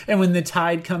 Yeah. And when the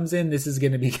tide comes in, this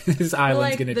island's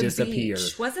Like going to the disappear.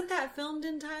 beach. Wasn't that filmed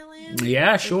in Thailand?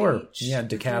 Yeah, The sure. beach. Yeah,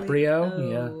 It's DiCaprio.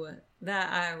 really- Yeah.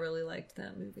 That I really liked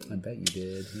that movie. I bet you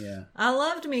did. Yeah. I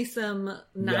loved me some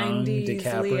 90s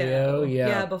DiCaprio, Leo.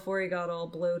 yeah. Before he got all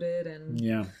bloated and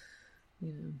Yeah.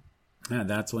 you know. Yeah,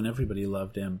 that's when everybody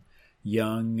loved him.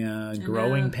 Young,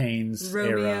 growing pains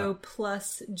Romeo era.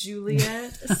 plus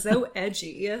Juliet. So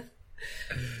edgy.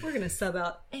 We're gonna sub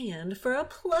out and for a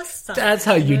plus sign. That's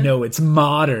how you know it's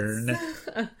modern.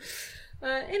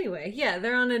 Anyway, yeah,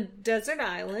 they're on a desert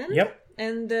island. Yep.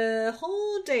 And the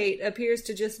whole date appears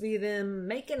to just be them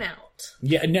making out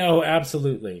Yeah, no,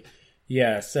 absolutely.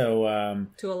 Yeah, so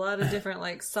to a lot of different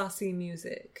like saucy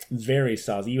music. very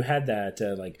saucy. You had that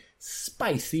like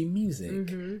spicy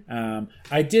music.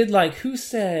 I did like, who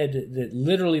said that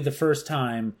literally the first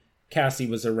time Cassie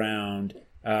was around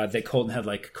that Colton had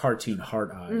like cartoon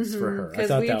heart eyes for her. I Because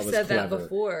thought we've that was said clever. that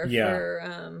before Yeah.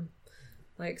 for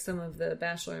like some of the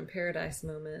Bachelor in Paradise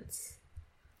moments.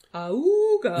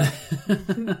 Auga.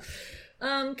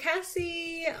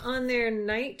 Cassie on their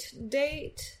night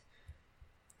date.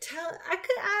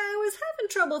 I was having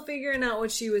trouble figuring out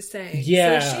what she was saying.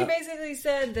 Yeah. So she basically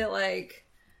said that like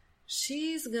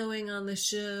she's going on the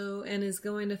show and is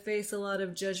going to face a lot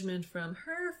of judgment from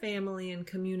her family and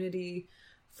community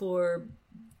for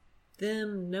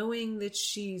them knowing that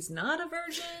she's not a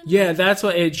virgin. Yeah, that's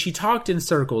what she talked in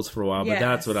circles for a while, but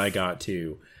that's Yes. what I got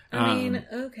too. I mean,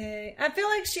 okay. I feel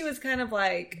like she was kind of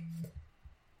like,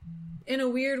 in a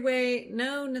weird way,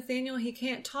 no, Nathaniel, he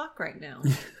can't talk right now.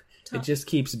 It just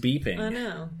keeps beeping. I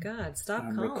know. God, stop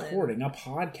I'm calling. recording a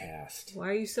podcast. Why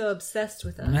are you so obsessed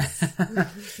with us? I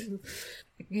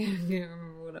can't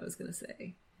remember what I was going to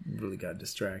say. Really got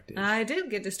distracted. I did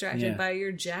get distracted Yeah. by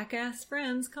your jackass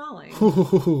friends calling.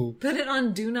 Ooh. Put it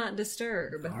on Do Not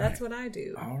Disturb. That's right. what I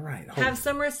do. All right. Have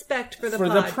some respect for the for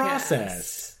podcast. the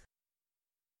process.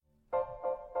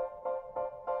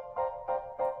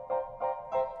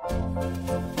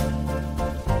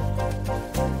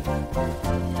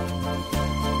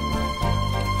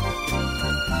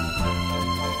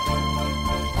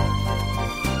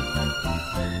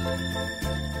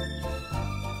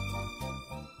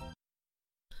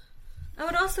 I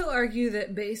would also argue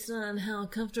that based on how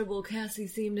comfortable Cassie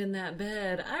seemed in that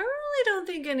bed, I really don't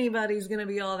think anybody's going to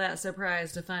be all that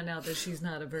surprised to find out that she's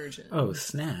not a virgin. Oh,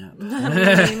 snap.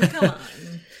 I mean, come on.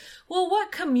 Well,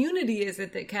 what community is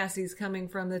it that Cassie's coming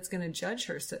from that's going to judge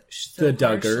her so The harshly?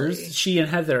 Duggars. She and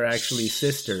Heather are actually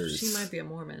sisters. She might be a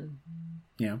Mormon.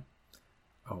 Yeah.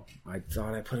 Oh, I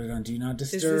thought I put it on Do Not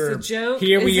this a Disturb. joke?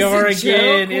 Here Is we this a are joke?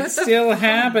 again. What It's the still fuck?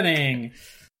 happening.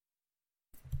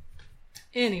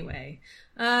 Anyway,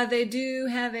 they do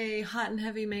have a hot and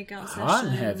heavy makeout session. Hot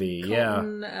and heavy, yeah.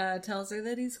 Colton tells her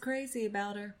that he's crazy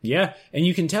about her. Yeah, and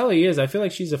you can tell he is. I feel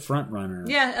like she's a front runner.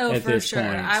 Yeah, oh, at for this sure.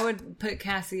 point. I would put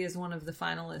Cassie as one of the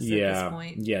finalists at Yeah, this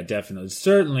point. yeah, definitely.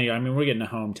 Certainly. I mean, we're getting a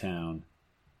hometown.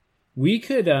 We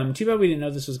could. Too bad we didn't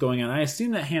know this was going on. I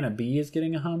assume that Hannah B is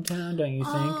getting a hometown. Don't you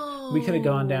think? We could have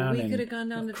gone down We and could have gone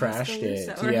down to crashed it.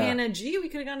 Tuscaloosa. Or yeah. Hannah G. We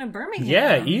could have gone to Birmingham.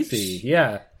 Yeah, easy.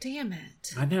 Yeah. Damn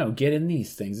it. I know. Get in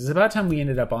these things. It's about time we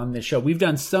ended up on this show. We've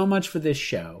done so much for this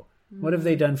show. What have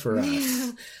they done for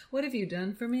us? What have you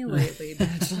done for me lately,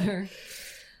 Bachelor?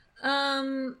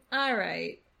 All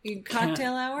right. You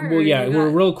cocktail hour? Well, or yeah. you We're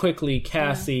got- real quickly.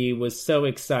 Cassie was so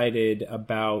excited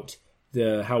about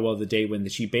how well the date went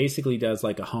that she basically does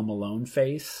like a Home Alone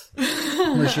face,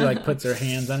 where she like puts her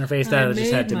hands on her face. I just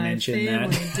made had to my mention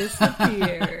family that.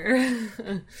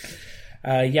 disappear.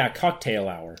 Yeah, cocktail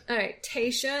hour. All right,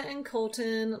 Tayshia and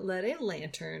Colton let a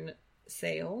lantern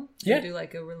sail. Yeah. They do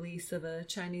like a release of a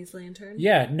Chinese lantern.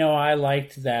 Yeah, no, I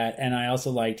liked that, and I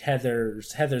also liked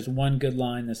Heather's one good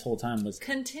line this whole time was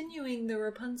Continuing the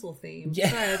Rapunzel theme. yeah,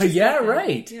 Sorry, I just yeah, got that.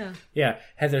 right. Yeah.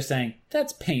 Heather saying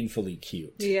that's painfully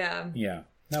cute. Yeah. Yeah,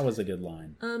 that was a good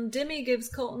line. Demi gives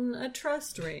Colton a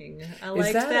trust ring. I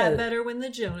liked that that a- better when the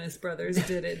Jonas Brothers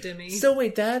did it, Demi. So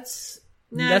wait, that's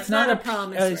it's not a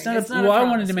promise It's ring. not It's a. not a Well, I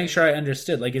wanted promise to make ring. sure I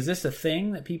understood. Like, is this a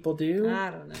thing that people do? I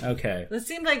don't know. Okay. It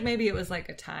seemed like maybe it was like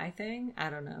a tie thing. I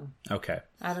don't know. Okay.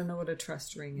 I don't know what a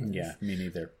trust ring is. Yeah, me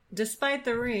neither. Despite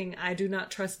the ring, I do not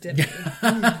trust Demi.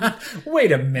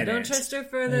 Wait a minute. Don't trust her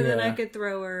further than I Yeah. could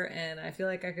throw her, and I feel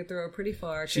like I could throw her pretty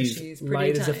far because She's she's pretty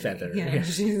light as a tiny. feather. Yeah,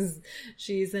 Yeah.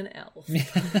 she's an elf.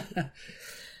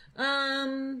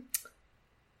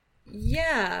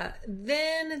 Yeah.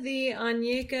 Then the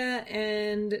Anyeka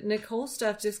and Nicole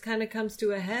stuff just kind of comes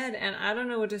to a head, and I don't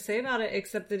know what to say about it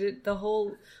except that the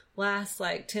whole last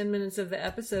like 10 minutes of the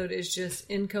episode is just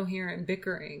incoherent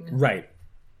bickering. Right.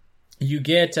 You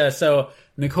get, so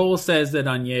Nicole says that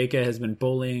Onyeka has been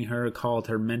bullying her, called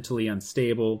her mentally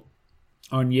unstable.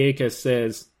 Onyeka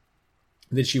says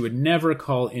that she would never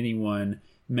call anyone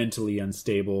mentally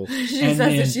unstable. She says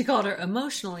that she called her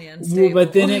emotionally unstable.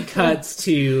 But then it cuts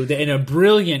to, in a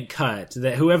brilliant cut,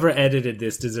 that whoever edited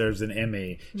this deserves an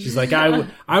Emmy. She's like,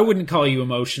 I wouldn't call you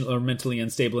emotional or mentally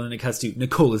unstable. And then it cuts to,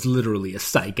 Nicole is literally a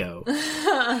psycho.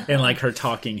 And like her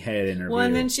talking head interview. Well,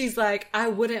 and then she's like, I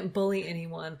wouldn't bully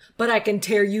anyone, but I can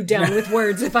tear you down with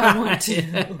words if I want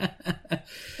to.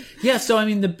 Yeah, so I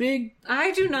mean,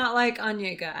 I do not like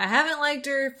Onyeka. I haven't liked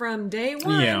her from day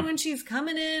one when she's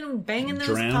coming in banging those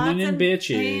drowning pots in and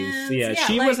bitches. pans. Yeah,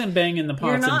 she like, wasn't banging the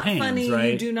pots and pans, funny,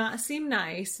 right? You do not seem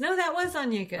nice. No, that was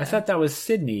Onyeka. I thought that was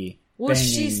Sydney. Well,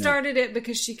 she started it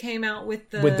because she came out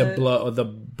with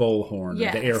the bull horn,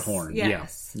 yes, or the air horn.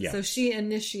 Yes. Yeah. So she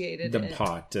initiated the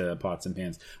it. pots and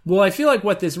pans. Well, I feel like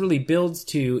what this really builds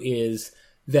to is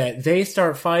that they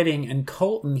start fighting, and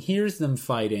Colton hears them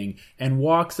fighting and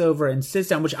walks over and sits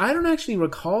down, which I don't actually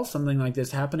recall something like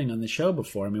this happening on the show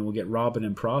before. I mean, we'll get Robin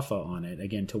and Profa on it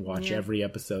again to watch every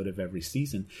episode of every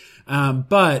season.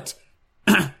 But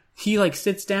he like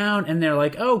sits down and they're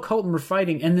like, oh, Colton, we're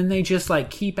fighting. And then they just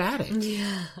like keep at it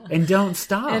and don't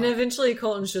stop. And eventually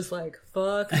Colton's just like,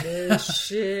 fuck this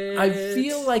shit. I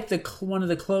feel like one of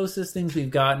the closest things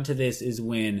we've gotten to this is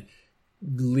when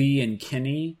Lee and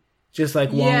Kenny just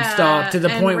like won't stop, to the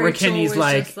point where Kenny's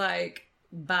like, just like,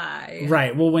 bye.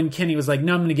 Right. Well, when Kenny was like,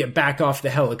 no, I'm going to get back off the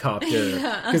helicopter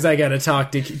because I got to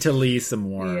talk to Lee some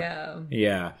more.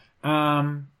 Yeah.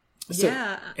 And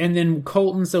then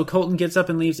Colton gets up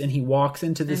and leaves, and he walks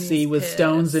into the sea with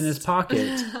stones in his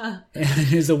pocket. And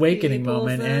his awakening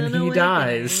moment, and he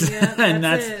dies. Yep, and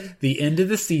that's the end of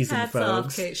the season,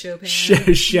 folks. Kate Chopin.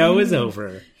 Show is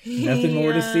over. Nothing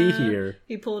more to see here.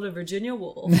 He pulled a Virginia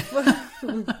Woolf.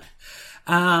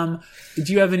 Do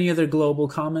you have any other global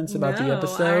comments about the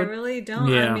episode? I really don't.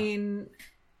 Yeah. I mean,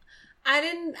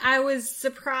 I was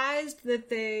surprised that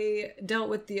they dealt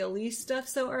with the Elise stuff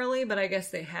so early, but I guess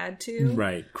they had to.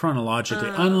 Right. Chronologically.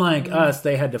 Unlike us,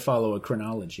 they had to follow a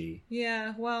chronology.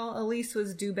 Yeah. Well, Elise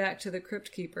was due back to the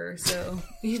Crypt Keeper, so,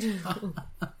 you know.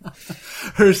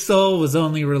 Her soul was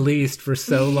only released for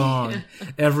so long.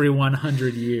 Every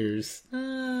 100 years.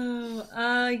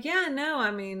 No,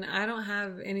 I mean, I don't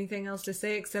have anything else to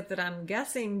say except that I'm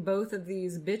guessing both of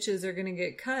these bitches are going to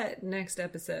get cut next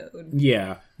episode.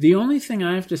 Yeah. The only thing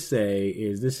I have to say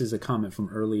is, this is a comment from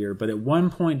earlier, but at one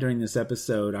point during this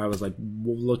episode, I was like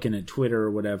looking at Twitter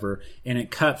or whatever, and it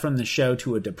cut from the show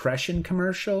to a depression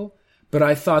commercial. But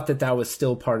I thought that was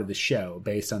still part of the show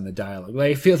based on the dialogue.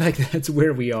 Like, I feel like that's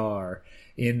where we are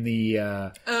in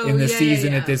the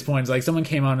season at this point. It's like someone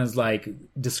came on as like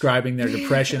describing their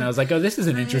depression. I was like, oh, this is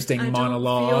an interesting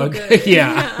monologue. I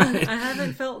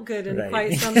haven't felt good in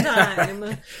quite some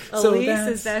time. Elise,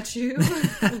 is that you?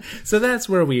 So that's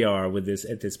where we are with this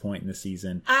at this point in the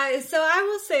season. So I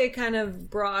will say kind of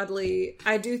broadly,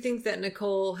 I do think that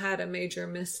Nicole had a major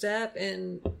misstep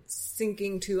in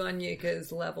sinking to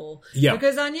Onyeka's level. Yeah.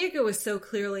 Because Onyeka was so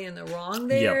clearly in the wrong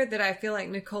there that I feel like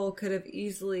Nicole could have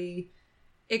easily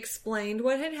explained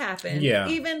what had happened. Yeah.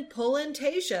 Even pull in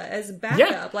Tayshia as backup.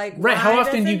 Yeah. Like, right. How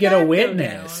often do you get a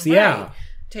witness? Yeah. Right.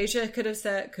 Tayshia could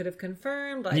have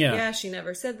confirmed, like, she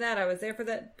never said that. I was there for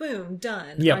that. Boom,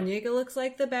 done. Yep. Onyeka looks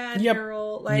like the bad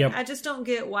girl. Like, I just don't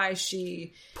get why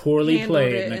she poorly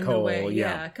played Nicole.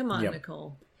 Come on,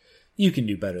 Nicole. You can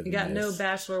do better than this. You got no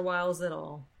Bachelor wiles at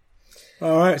all.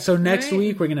 All right, so next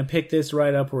week we're going to pick this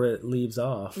right up where it leaves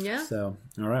off. Yeah. So,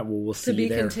 all right, well, we'll see you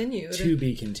there. To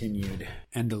be continued.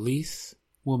 And Elise,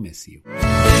 we'll miss you.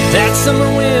 That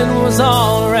summer wind was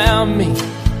all around me.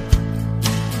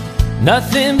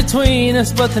 Nothing between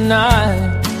us but the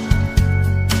night.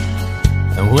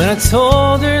 And when I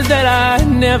told her that I'd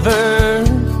never,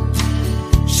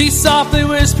 she softly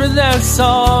whispered, that's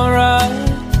alright.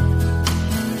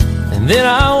 And then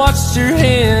I watched her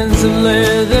hands of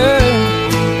leather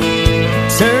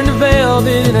turn to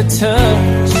velvet in a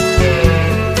touch.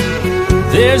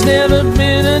 There's never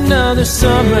been another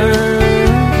summer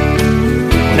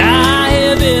I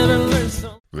have ever learned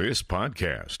something. This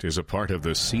podcast is a part of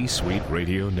the C-Suite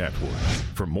Radio Network.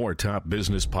 For more top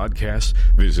business podcasts,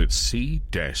 visit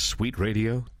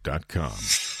c-suiteradio.com.